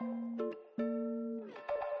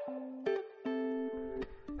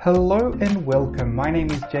Hello and welcome, my name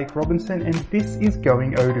is Jake Robinson and this is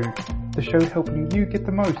Going Odoo, the show helping you get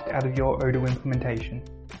the most out of your Odoo implementation.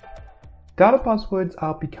 Data buzzwords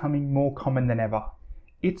are becoming more common than ever.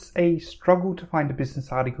 It's a struggle to find a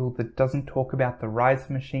business article that doesn't talk about the rise of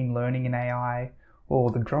machine learning and AI or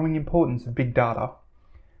the growing importance of big data.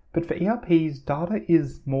 But for ERPs, data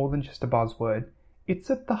is more than just a buzzword. It's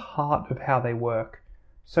at the heart of how they work.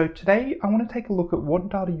 So today I want to take a look at what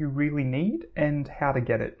data you really need and how to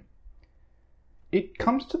get it. It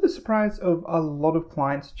comes to the surprise of a lot of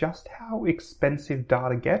clients just how expensive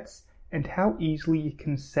data gets and how easily it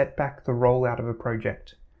can set back the rollout of a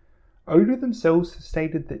project. Odoo themselves have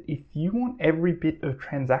stated that if you want every bit of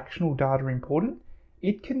transactional data imported,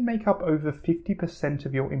 it can make up over 50%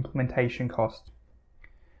 of your implementation cost.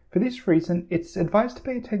 For this reason, it's advised to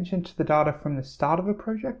pay attention to the data from the start of a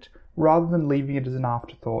project rather than leaving it as an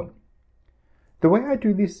afterthought. The way I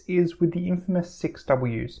do this is with the infamous 6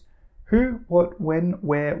 W's: who, what, when,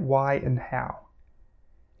 where, why, and how.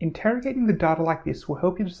 Interrogating the data like this will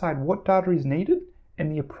help you decide what data is needed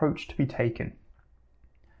and the approach to be taken.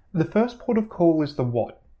 The first port of call is the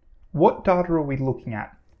what. What data are we looking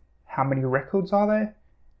at? How many records are there?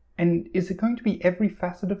 And is it going to be every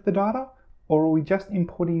facet of the data? Or are we just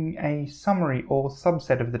importing a summary or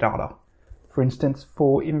subset of the data? For instance,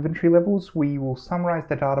 for inventory levels, we will summarize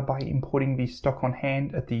the data by importing the stock on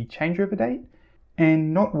hand at the changeover date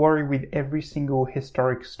and not worry with every single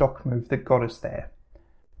historic stock move that got us there.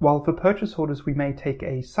 While for purchase orders, we may take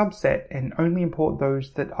a subset and only import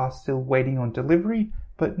those that are still waiting on delivery,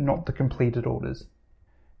 but not the completed orders.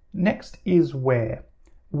 Next is where.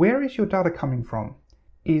 Where is your data coming from?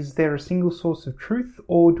 Is there a single source of truth,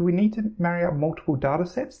 or do we need to marry up multiple data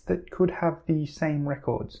sets that could have the same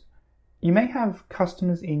records? You may have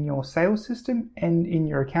customers in your sales system and in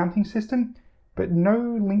your accounting system, but no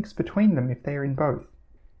links between them if they are in both.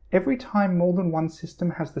 Every time more than one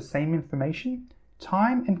system has the same information,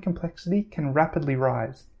 time and complexity can rapidly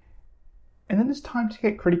rise. And then it's time to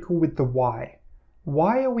get critical with the why.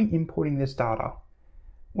 Why are we importing this data?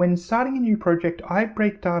 When starting a new project, I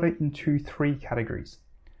break data into 3 categories.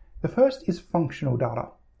 The first is functional data.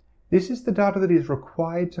 This is the data that is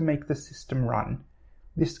required to make the system run.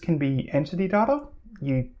 This can be entity data,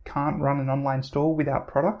 you can't run an online store without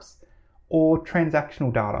products, or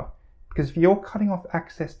transactional data, because if you're cutting off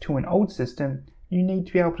access to an old system, you need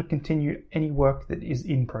to be able to continue any work that is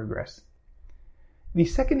in progress. The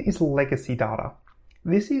second is legacy data.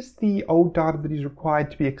 This is the old data that is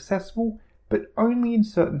required to be accessible, but only in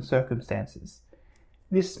certain circumstances.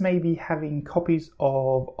 This may be having copies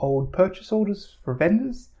of old purchase orders for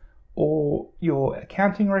vendors, or your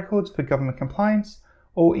accounting records for government compliance,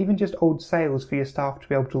 or even just old sales for your staff to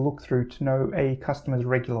be able to look through to know a customer's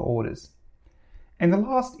regular orders. And the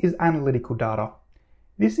last is analytical data.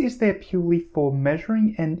 This is there purely for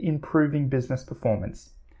measuring and improving business performance.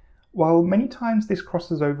 While many times this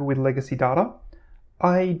crosses over with legacy data,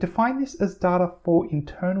 I define this as data for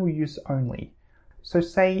internal use only. So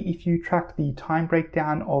say if you track the time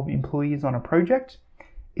breakdown of employees on a project,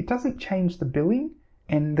 it doesn't change the billing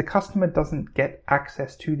and the customer doesn't get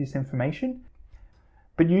access to this information,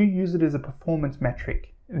 but you use it as a performance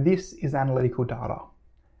metric. This is analytical data.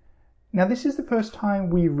 Now this is the first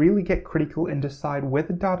time we really get critical and decide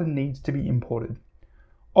whether data needs to be imported.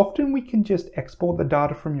 Often we can just export the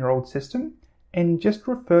data from your old system and just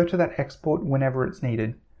refer to that export whenever it's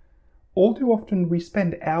needed. All too often we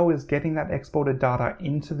spend hours getting that exported data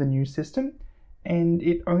into the new system, and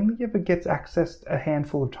it only ever gets accessed a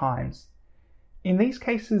handful of times. In these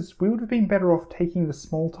cases, we would have been better off taking the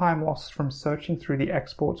small time loss from searching through the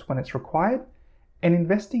exports when it's required and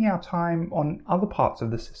investing our time on other parts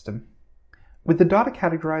of the system. With the data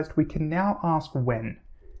categorized, we can now ask when.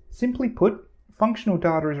 Simply put, functional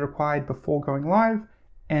data is required before going live,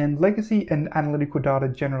 and legacy and analytical data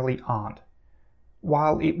generally aren't.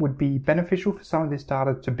 While it would be beneficial for some of this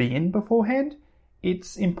data to be in beforehand,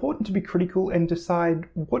 it's important to be critical and decide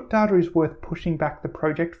what data is worth pushing back the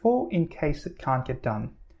project for in case it can't get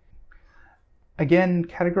done. Again,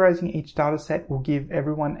 categorizing each dataset will give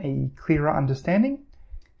everyone a clearer understanding.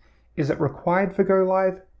 Is it required for go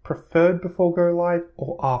live, preferred before go live,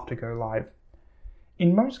 or after go live?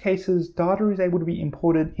 In most cases, data is able to be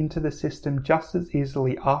imported into the system just as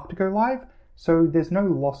easily after go live, so there's no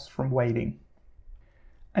loss from waiting.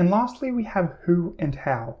 And lastly, we have who and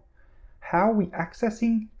how. How are we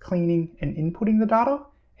accessing, cleaning, and inputting the data,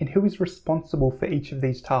 and who is responsible for each of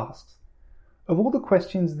these tasks? Of all the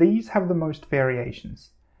questions, these have the most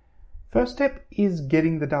variations. First step is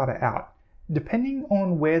getting the data out. Depending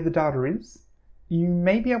on where the data is, you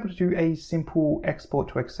may be able to do a simple export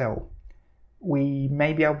to Excel. We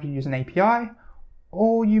may be able to use an API,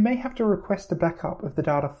 or you may have to request a backup of the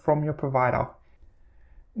data from your provider.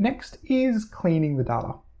 Next is cleaning the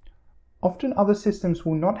data. Often other systems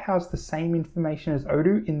will not house the same information as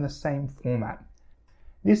Odoo in the same format.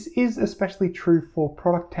 This is especially true for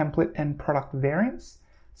product template and product variants.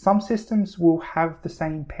 Some systems will have the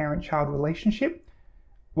same parent-child relationship,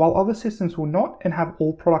 while other systems will not and have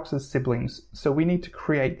all products as siblings, so we need to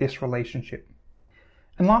create this relationship.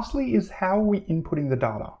 And lastly is how are we inputting the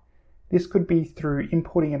data? This could be through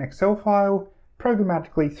importing an Excel file,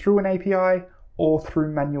 programmatically through an API, or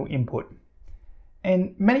through manual input.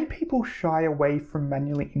 And many people shy away from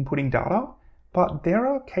manually inputting data, but there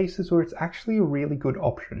are cases where it's actually a really good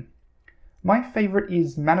option. My favorite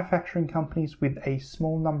is manufacturing companies with a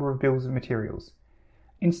small number of bills of materials.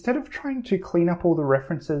 Instead of trying to clean up all the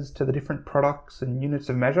references to the different products and units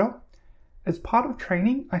of measure, as part of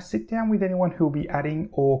training, I sit down with anyone who will be adding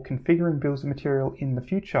or configuring bills of material in the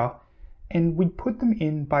future, and we put them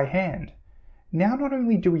in by hand. Now not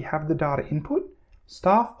only do we have the data input,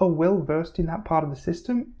 staff are well versed in that part of the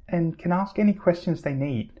system and can ask any questions they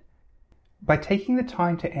need. By taking the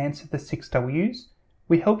time to answer the 6 W's,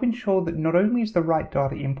 we help ensure that not only is the right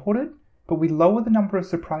data imported, but we lower the number of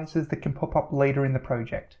surprises that can pop up later in the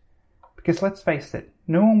project. Because let's face it,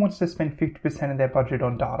 no one wants to spend 50% of their budget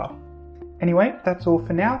on data. Anyway, that's all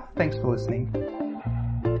for now. Thanks for listening.